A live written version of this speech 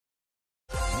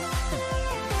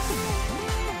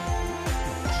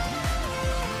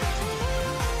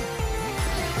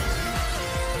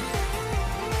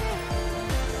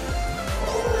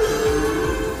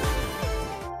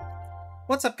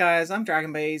What's up, guys? I'm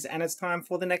DragonBeaz, and it's time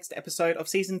for the next episode of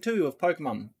Season 2 of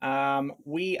Pokemon.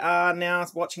 We are now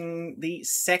watching the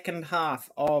second half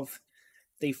of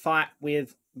the fight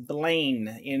with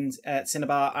Blaine at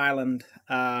Cinnabar Island,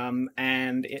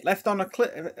 and it left on a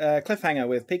cliffhanger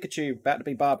with Pikachu about to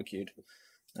be barbecued.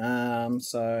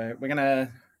 So we're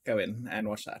gonna go in and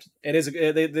watch that.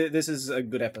 This is a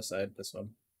good episode, this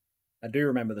one. I do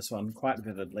remember this one quite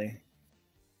vividly.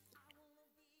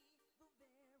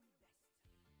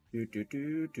 But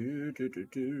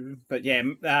yeah,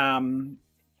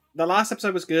 the last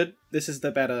episode was good. This is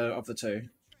the better of the two.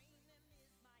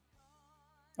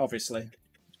 Obviously.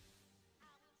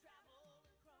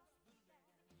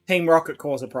 Team Rocket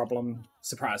caused a problem.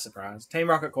 Surprise, surprise. Team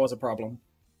Rocket caused a problem.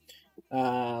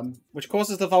 Which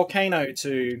causes the volcano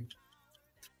to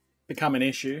become an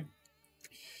issue.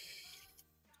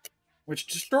 Which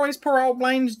destroys poor old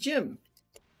Blaine's gym.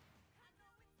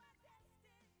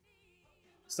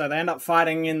 So they end up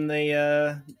fighting in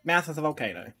the mouth of the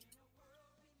volcano.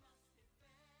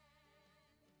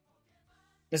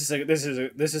 This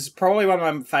is probably one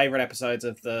of my favorite episodes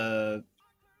of the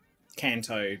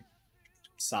Kanto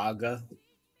saga.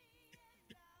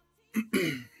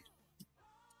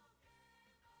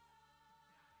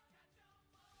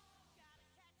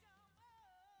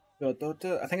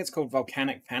 I think it's called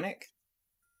Volcanic Panic.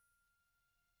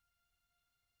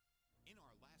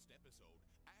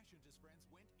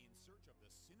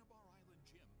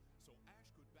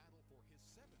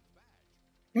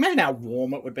 Imagine how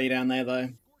warm it would be down there, though.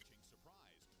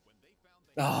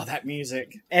 Oh, that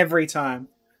music. Every time.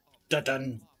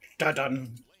 Dun-dun,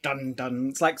 dun-dun, dun-dun.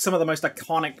 It's like some of the most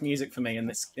iconic music for me in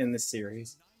this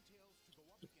series.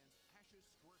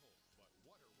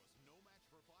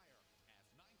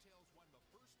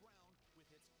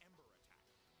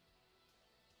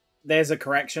 There's a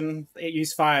correction. It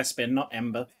used Fire Spin, not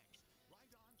Ember.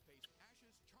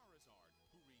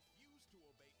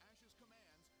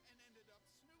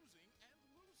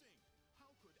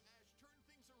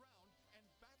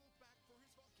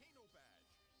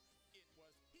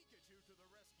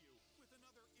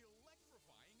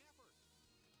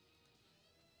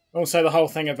 Also, the whole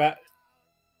thing about...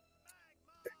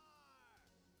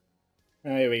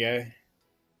 Oh, here we go.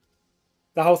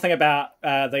 The whole thing about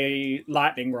the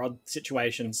lightning rod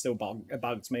situation still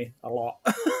bugs me a lot.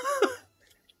 Magmar,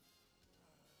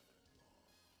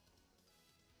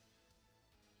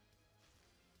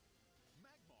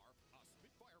 a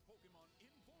Spitfire Pokemon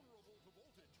invulnerable to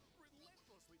voltage,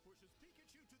 relentlessly pushes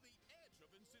Pikachu to the edge of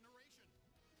incineration.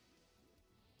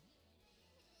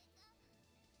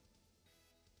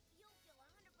 You'll feel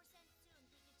 100% soon,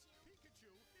 Pikachu.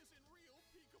 Pikachu is in real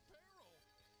Pika peril.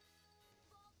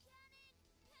 Volcanic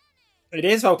Panic! It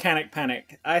is Volcanic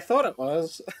Panic. I thought it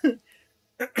was. Pikachu,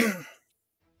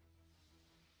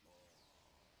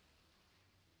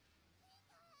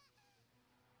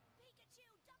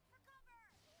 duck for cover!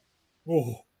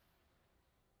 Oh.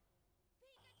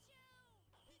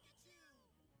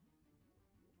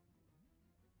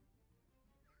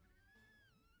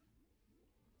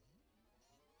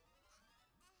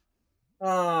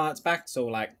 Ah, its back's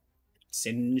all like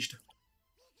singed.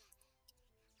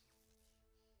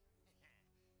 Your little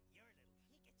Pikachu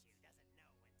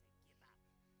doesn't know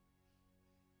when to give up.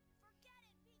 Forget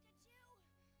it, Pikachu!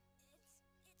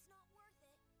 It's not worth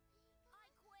it. I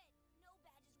quit. No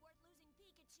badge is worth losing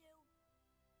Pikachu.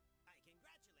 I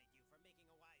congratulate you for making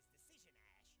a wise decision,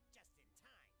 Ash, just in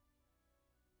time.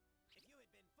 If you had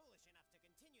been foolish enough to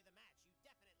continue the match, you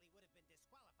definitely would have been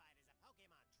disqualified as a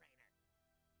Pokemon trainer.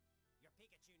 Your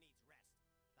Pikachu needs rest.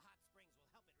 The hot springs will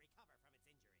help it recover from its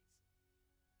injuries.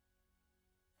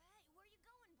 Hey, where you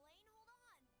going, Blaine? Hold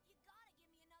on. You gotta give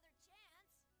me another chance.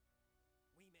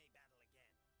 We may battle again,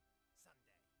 someday. I'm sorry,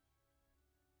 Pikachu.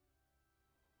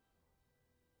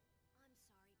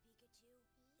 It's all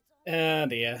Oh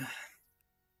dear.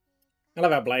 I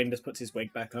love how Blaine just puts his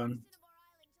wig back on.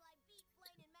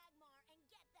 Cinnabar Island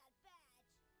till I beat Blaine and Magmar and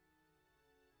get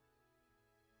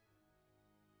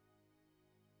that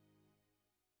badge.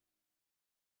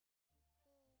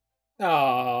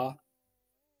 Ah,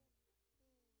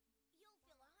 You'll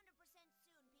feel 100%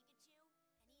 soon, Pikachu. And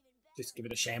even better. just give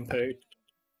it a shampoo. I can't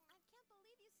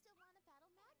believe you still want to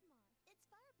battle Magmar. Its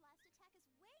Fire Blast attack is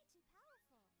way too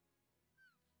powerful.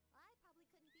 I probably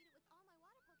couldn't beat it with all my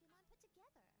water Pokemon put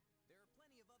together. There are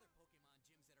plenty of other Pokemon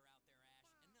gyms that are out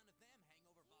there, Ash, and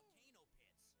none of them hang over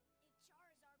volcano pits. If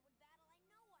Charizard would battle, I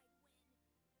know I'd win.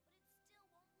 But it still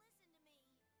won't listen to me.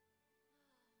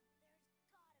 There's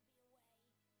gotta be a way.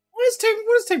 What is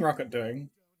Team Rocket doing?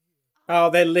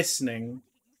 Oh, they're listening.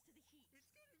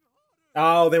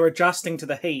 Oh, they're adjusting to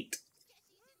the heat.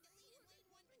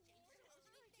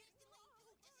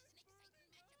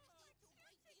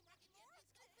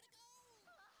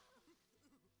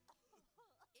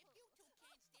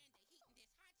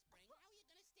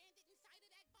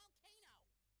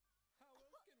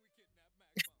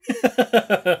 I got a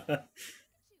plan to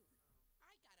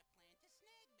snag Magmar.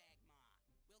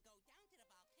 We'll go down to the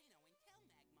volcano and tell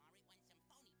Magmar it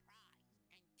won some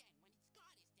phony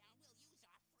prize. And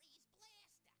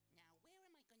then when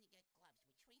its guard is down, we'll use our freeze blaster. Now, where am I going to get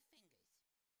gloves with 3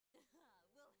 fingers?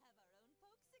 We'll have our own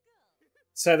popsicle.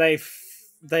 So they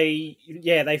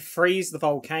freeze the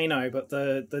volcano, but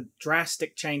the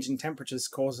drastic change in temperatures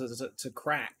causes it to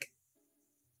crack,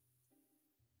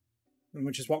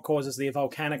 which is what causes the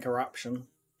volcanic eruption. Here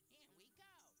we go.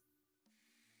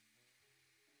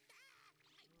 Hello, is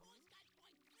Magmar home?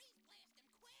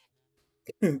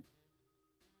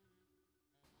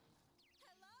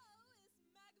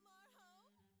 Time to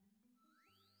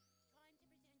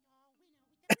present our winner with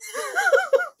the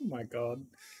Oh my god.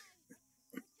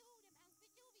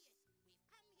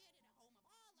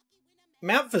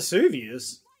 Mount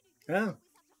Vesuvius? Oh.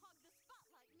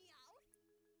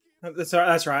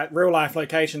 That's right. Real life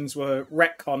locations were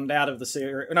retconned out of the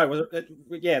series. No,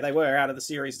 yeah, they were out of the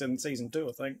series in season 2,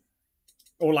 I think.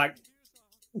 Or like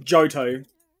Johto.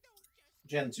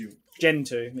 Gen 2. Gen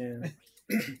 2, yeah.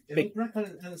 It was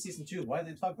retconned in season 2. Why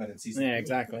did they talk about it in season 2? Yeah,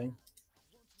 exactly. Magmar,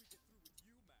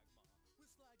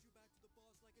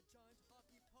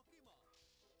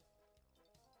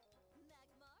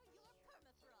 you're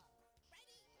permafrost. Ready, aim,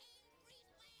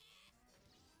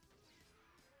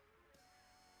 freeze blast!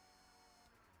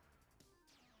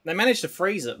 They managed to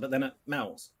freeze it, but then it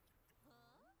melts. We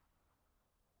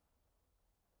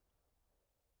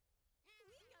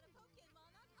got a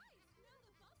Pokemon on ice. Now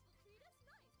the boss will treat us nice.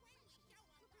 When we show 'em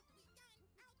what we done, Alfie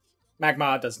will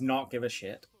Magmar does not give a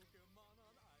shit. We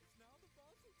interrupt this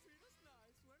message to bring you a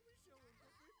Magmar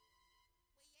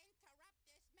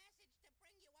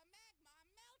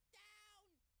meltdown!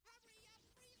 Hurry up,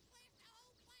 freeze blast the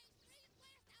whole place!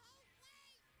 Freeze blast the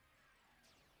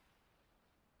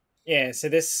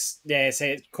whole place! So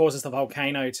it causes the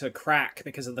volcano to crack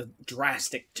because of the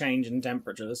drastic change in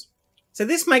temperatures. So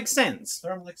this makes sense.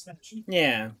 Thermal expansion?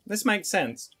 Yeah, this makes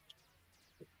sense.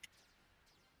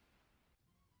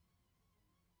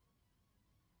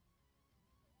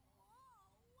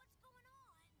 Whoa, what's going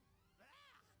on?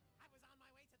 I was on my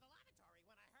way to the lavatory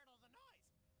when I heard all the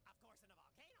noise. Of course, in a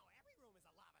volcano, every room is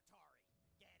a lavatory.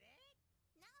 Get it?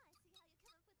 Now I see how you come up with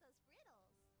those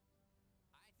riddles. I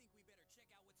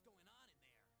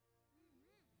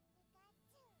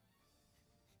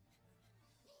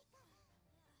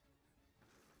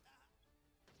think we better check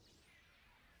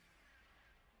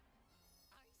out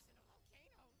what's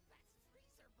going on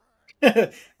in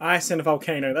there. Ice in a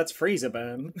volcano, that's freezer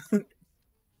burn. It's Team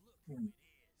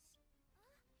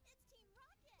Rocket. What's going to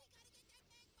happen to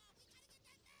this gym if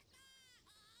it's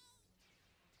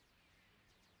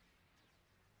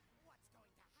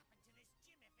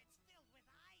filled with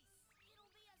ice?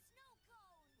 It'll be a snow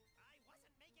cone. I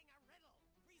wasn't making a riddle.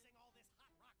 Freezing all this hot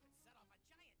rock would set off a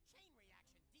giant chain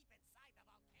reaction deep inside the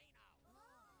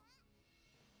volcano.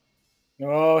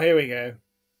 Oh, here we go.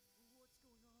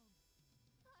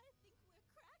 I think we're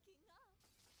cracking up.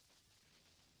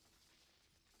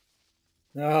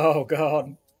 Oh,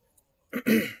 God. I was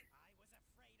afraid of this.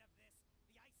 The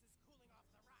ice is cooling off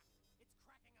the rock. It's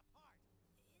cracking apart.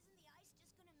 Isn't the ice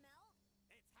just gonna melt? It's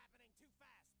happening too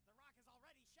fast. The rock is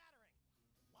already shattering.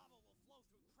 Lava will flow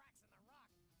through cracks in the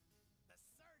rock. The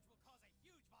surge will cause a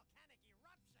huge volcanic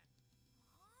eruption.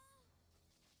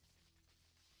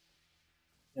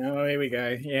 Oh, here we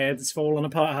go. Yeah, it's falling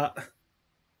apart.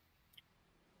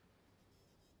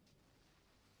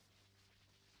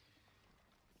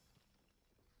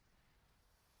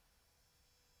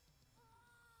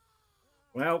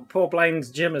 Well, poor Blaine's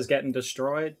gym is getting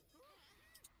destroyed.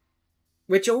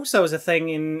 Which also is a thing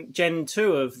in Gen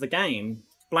 2 of the game.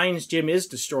 Blaine's gym is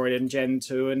destroyed in Gen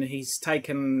 2, and he's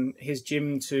taken his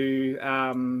gym to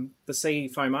the Sea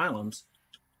Foam Islands.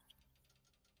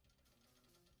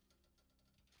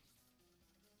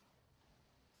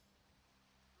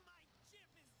 My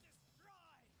gym is destroyed.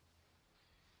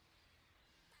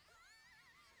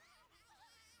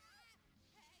 Hey,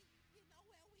 you know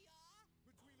where we are?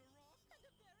 Between a rock And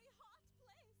a very hot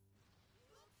place.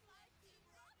 Looks like Team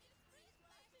Rocket's freeze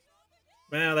blasting over there!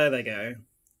 Well, there they go.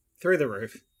 Through the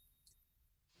roof.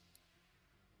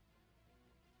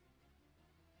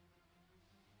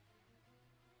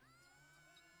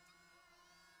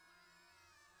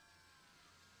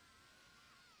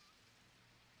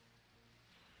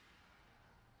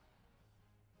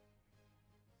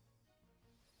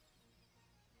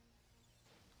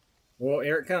 Well,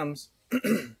 here it comes. Oh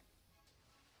no!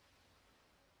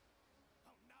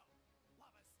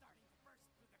 Lava's starting to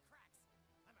burst through the cracks.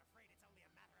 I'm afraid it's only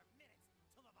a matter of minutes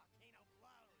till the volcano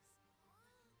blows.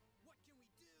 What can we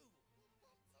do?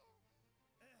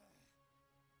 Ugh.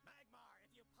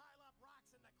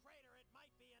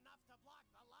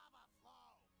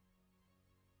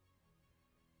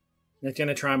 They're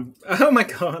gonna try and... Oh my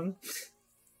god. Only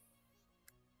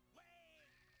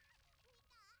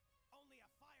a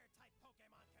fire-type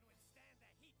Pokemon can withstand the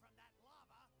heat from that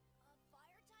lava. A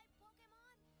fire-type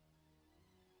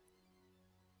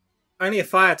Pokemon? Only a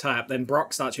fire type, then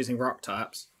Brock starts using rock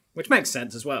types. Which makes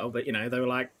sense as well, but, you know, they were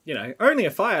like, you know, only a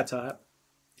fire type.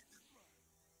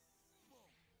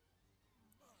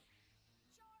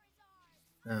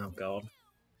 Oh, God.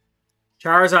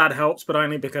 Charizard helps, but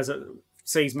only because it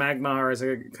sees Magmar as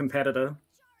a competitor.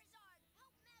 Charizard,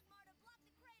 help Magmar to block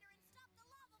the crater and stop the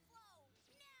lava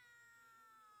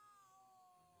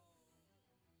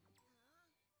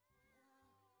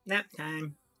flow! No! Nap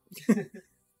time. Charizard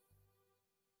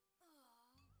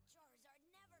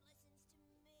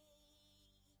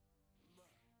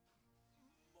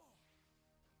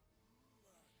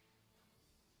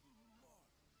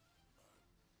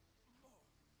never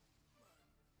listens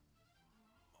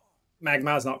to me.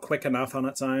 Magmar's not quick enough on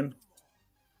its own.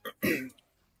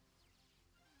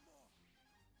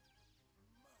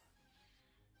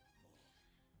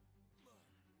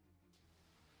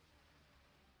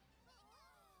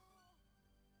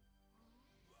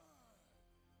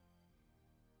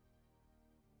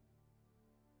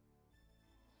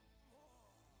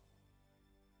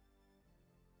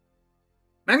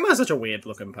 Magmar's such a weird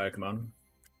looking Pokemon.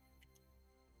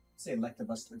 Say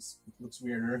Electabuzz looks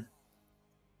weirder.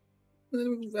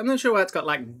 I'm not sure why it's got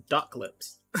like duck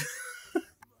lips. It's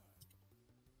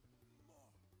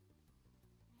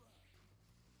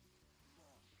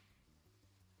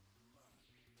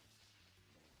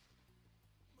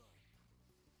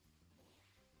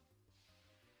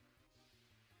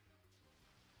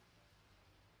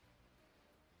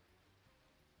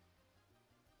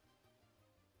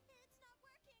not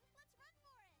working. Let's run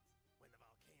for it. When the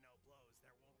volcano blows,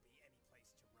 there won't be any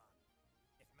place to run.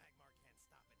 If Magmar can't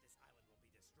stop it, this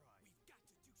island will be destroyed. We've got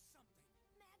to do something.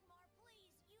 Magmar,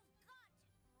 please, you've got to. Huh?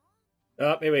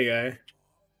 Oh, here we go.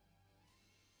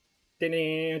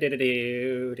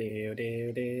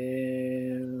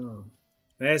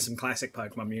 There's some classic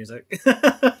Pokemon music.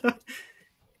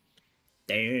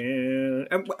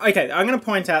 Okay, I'm going to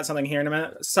point out something here in a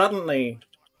minute. Suddenly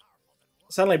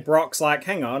Brock's like,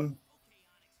 hang on.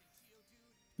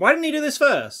 Why didn't he do this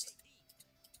first?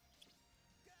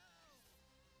 And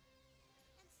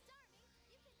Starmie,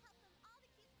 you can help them all to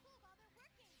keep cool while they're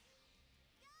working.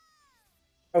 Go!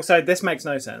 Also, this makes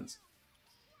no sense.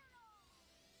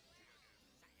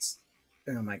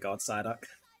 Oh my god, Psyduck.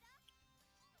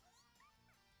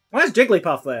 Why is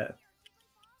Jigglypuff there?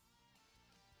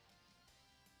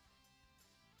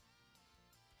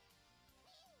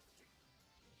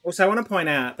 Also, I want to point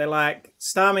out, they're like,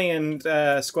 Starmie and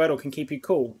Squirtle can keep you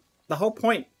cool. The whole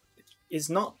point is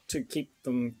not to keep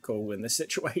them cool in this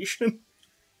situation.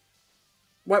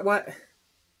 What? I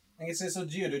guess it's so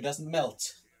Geodude doesn't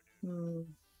melt. But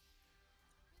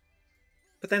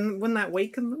then, wouldn't that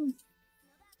weaken them?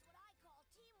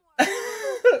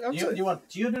 I'm sorry. You want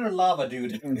Geodude or Lava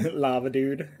Dude? Lava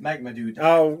dude. Magma Dude.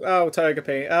 Oh,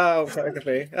 Togepi. Oh,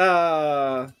 Togepi.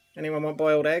 Ah. Anyone want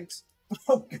boiled eggs?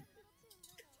 Oh,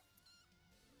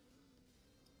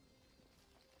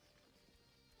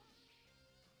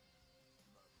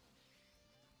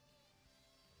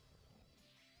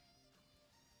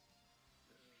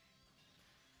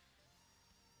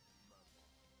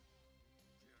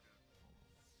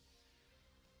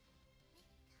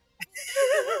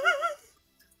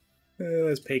 Oh,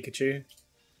 there's Pikachu.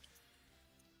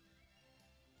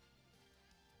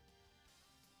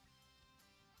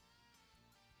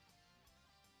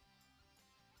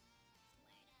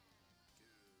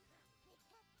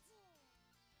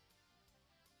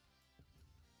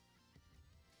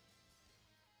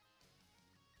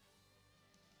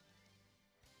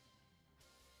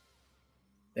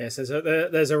 Yes,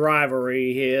 there's a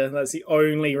rivalry here. That's the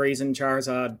only reason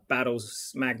Charizard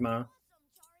battles Magmar. I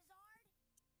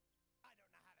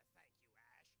don't know how to thank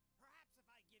you,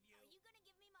 Ash. Perhaps if I give you...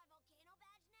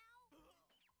 Are you gonna give me my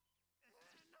volcano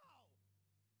badge now? No! I was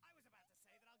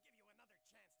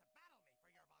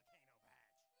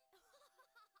about to say that I'll give you another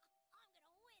chance to battle me for your volcano badge. I'm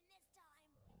gonna win this time.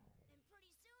 And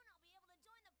pretty soon I'll be able to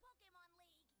join the Pokemon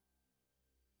League.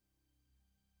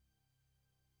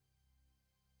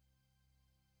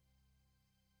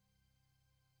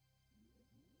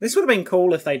 This would have been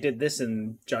cool if they did this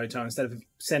in Johto instead of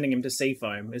sending him to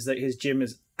Seafoam, is that his gym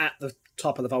is at the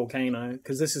top of the volcano,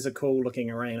 because this is a cool looking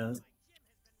arena. My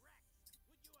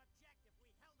gym has been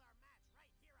wrecked.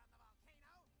 Would you object if we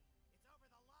held our match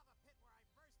right here on the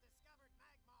volcano? It's over the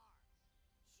lava pit where I first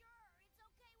discovered Magmar. Sure, it's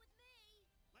okay with me.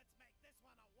 Let's make this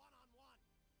one a one-on-one.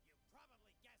 You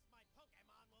probably guessed my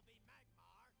Pokemon will be Magmar.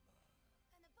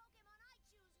 And the Pokemon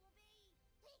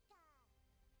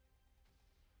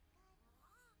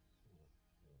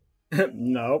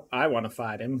Nope, I want to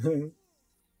fight him. Charizard?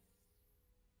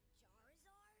 Look at its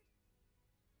eyes. I think Charizard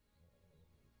wants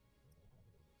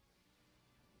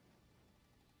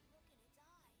to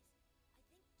battle.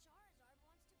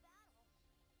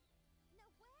 No way!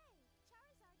 Charizard never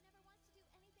wants to do anything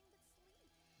but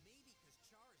sleep. Maybe because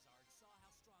Charizard saw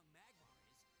how strong Magmar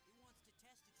is, it wants to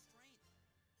test its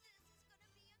strength. This is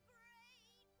gonna be a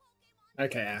great Pokemon.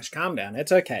 Okay, Ash, calm down.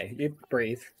 It's okay. You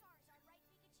breathe.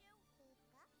 Charizard,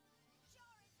 right, Pikachu?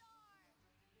 Charizard!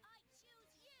 I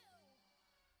choose you! Where'd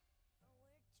Charizard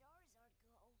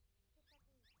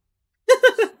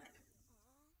go?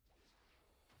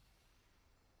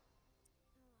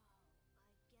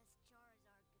 Huh? I guess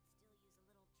Charizard could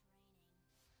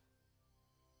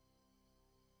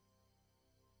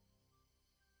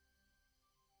still use a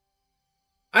little training.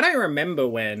 I don't remember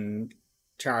when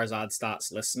Charizard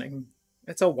starts listening.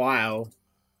 It's a while.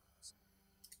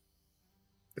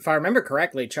 If I remember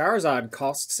correctly, Charizard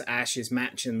costs Ash his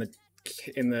match in the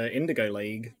Indigo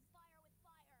League.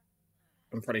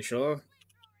 I'm pretty sure.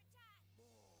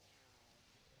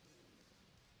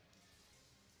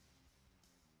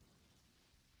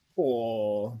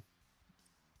 Oh.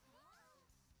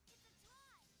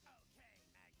 Okay,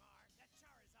 Magmar, that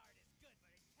Charizard is good, but it can't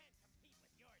compete with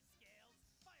your skills.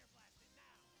 Fire blast it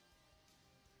now.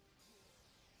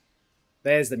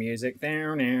 There's the music.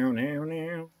 Now, now, now,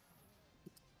 now.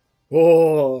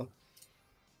 Oh.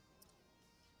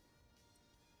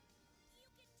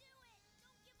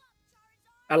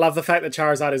 I love the fact that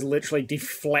Charizard is literally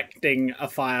deflecting a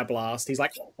fire blast. He's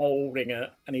like holding it,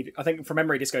 and I think from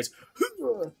memory, he just goes.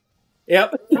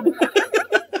 Yep.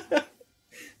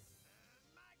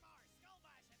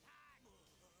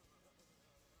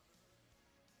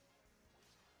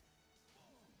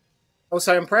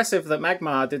 Also impressive that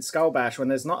Magmar did Skull Bash when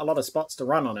there's not a lot of spots to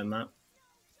run on in that.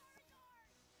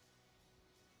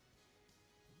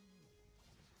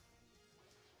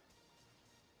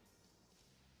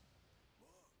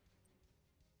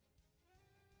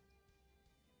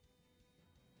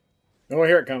 Oh,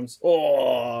 here it comes.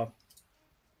 Oh.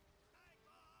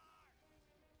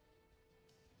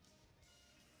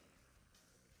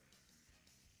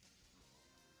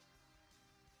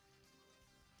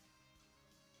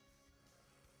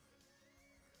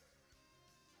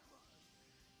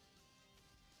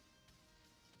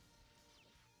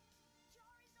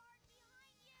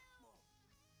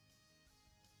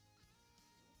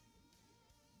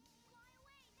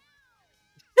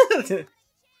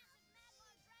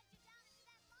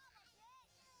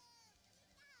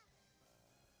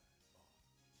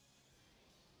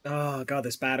 Oh god,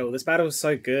 this battle. This battle is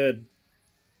so good.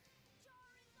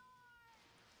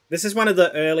 This is one of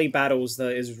the early battles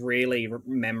that is really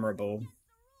memorable.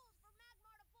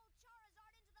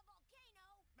 Magmar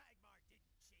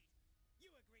didn't cheat. You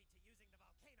agreed to using the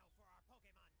volcano for our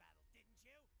Pokemon battle, didn't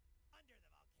you? Under the volcano is part of the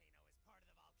volcano,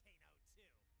 too.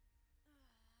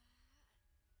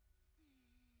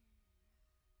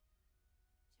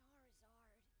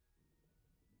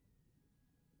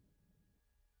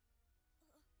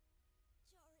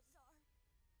 Charizard. Charizard.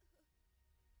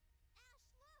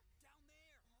 Ash, look!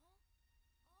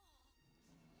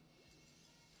 Down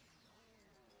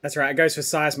there! That's right, it goes for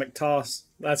Seismic Toss.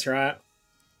 That's right.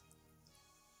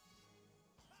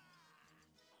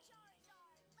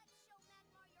 Charizard, let's show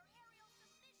Magmar your aerial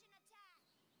submission attack!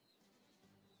 Hey, Blaine!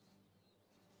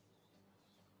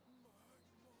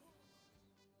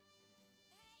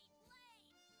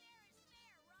 Fair is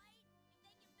fair, right? If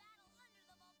they can battle under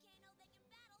the volcano, they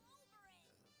can battle over it!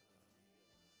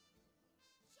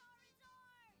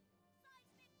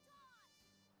 Charizard!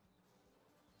 Seismic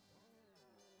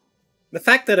toss! The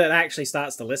fact that it actually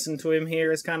starts to listen to him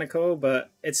here is kind of cool,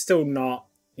 but it's still not,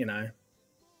 you know.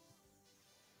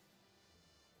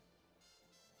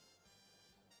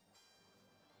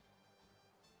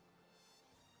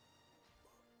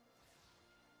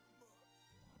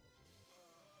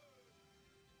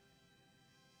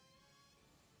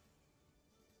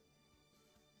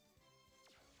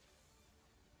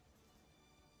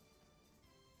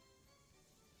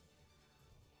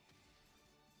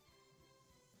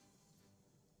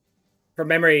 From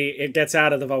memory, it gets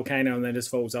out of the volcano and then just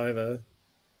falls over.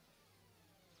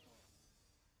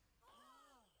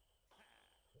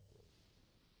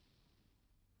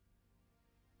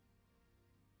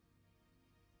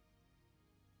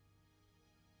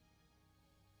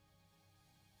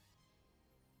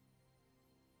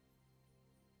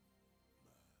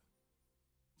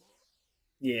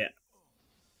 Yeah.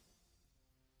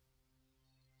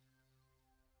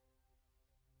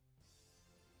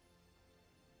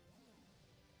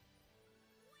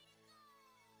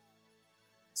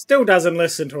 Still doesn't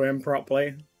listen to him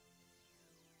properly.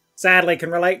 Sadly, can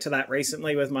relate to that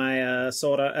recently with my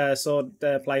sword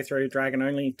playthrough,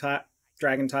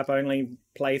 dragon type only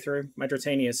playthrough. My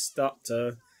Dratini has stopped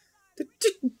to.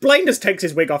 Blaine just takes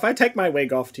his wig off. I take my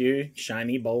wig off to you,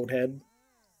 shiny bald head.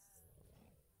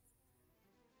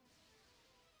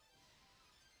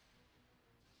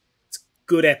 It's a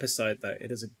good episode, though.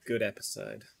 It is a good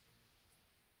episode.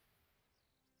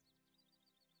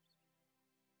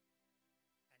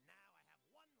 And now I have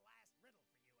one last riddle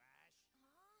for you, Ash.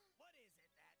 What is it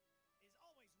that is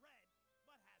always red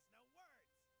but has no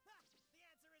words? Ha! The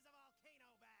answer is a volcano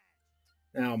badge.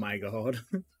 Oh my god.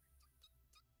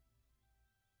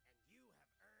 And you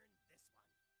have earned this one.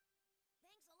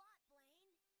 Thanks a lot, Blaine.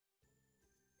 I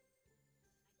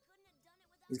couldn't have done it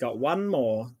without. He's got one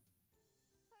more.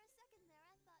 For a second there,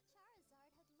 I thought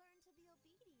Charizard had learned to be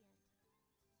obedient.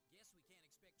 Guess we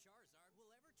can't expect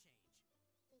Charizard will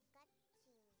ever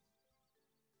change. Pikachu.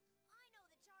 I know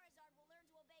that Charizard will learn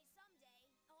to obey someday.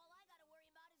 All I gotta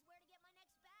worry about is where to get my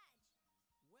next badge.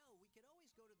 Well, we could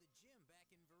always go to the gym back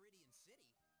in Viridian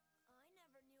City. I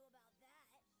never knew about that.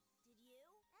 Did you?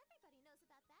 Everybody knows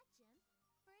about that, Jim.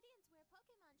 Viridian's where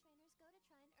Pokemon trainers go to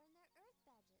try and earn their Earth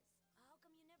badges. How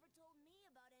come you never told me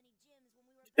about any gyms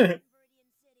when we were back in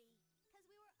Viridian City? Because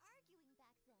we were arguing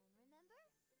back then, remember?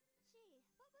 Gee,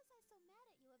 what was I so mad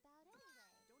at you about anyway?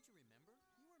 Don't you remember?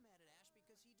 You were mad at Ash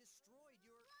because he destroyed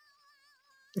your...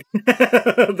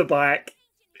 The black.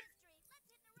 Ancient history.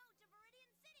 Let's hit the road to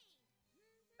Viridian City.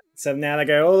 So now they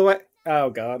go all the way. Oh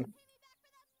god. Pay me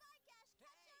back for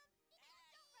that spy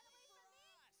cash,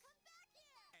 Ketchum.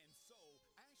 And so,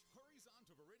 Ash hurries on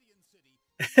to Viridian City,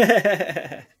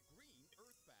 God. green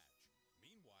Earth badge.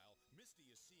 Meanwhile,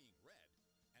 Misty is seeing red,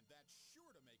 and that's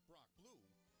sure to make Brock blue.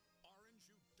 Aren't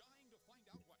you dying to find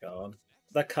out what happens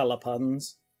next? The colour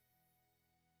puns.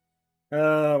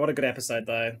 What a good episode,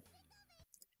 though.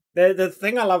 The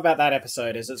thing I love about that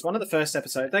episode is it's one of the first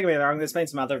episodes. Don't get me wrong, there's been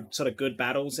some other sort of good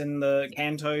battles in the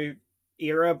Kanto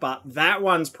era, but that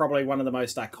one's probably one of the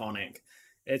most iconic.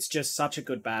 It's just such a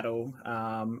good battle.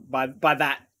 By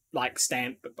that like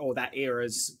that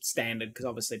era's standard, because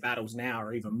obviously battles now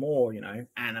are even more,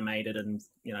 animated and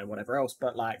whatever else.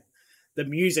 But like the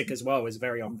music as well is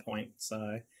very on point.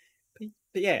 So.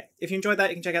 But yeah, if you enjoyed that,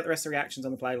 you can check out the rest of the reactions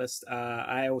on the playlist.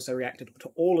 I also reacted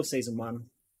to all of Season 1,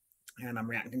 and I'm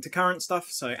reacting to current stuff,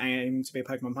 so Aim to be a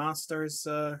Pokemon Master is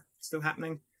still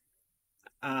happening.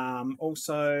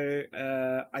 Also,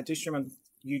 I do stream on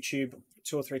YouTube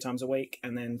 2 or 3 times a week,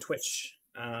 and then Twitch,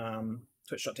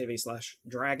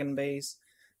 twitch.tv/DragonBeaz.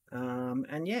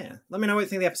 And yeah, let me know what you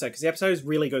think of the episode, because the episode is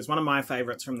really good. It's one of my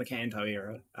favourites from the Kanto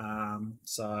era.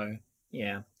 So,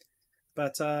 yeah.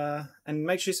 But, and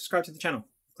make sure you subscribe to the channel.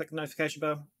 Click the notification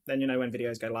bell, then you know when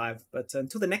videos go live. But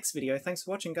until the next video, thanks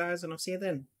for watching, guys, and I'll see you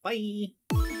then.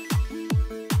 Bye!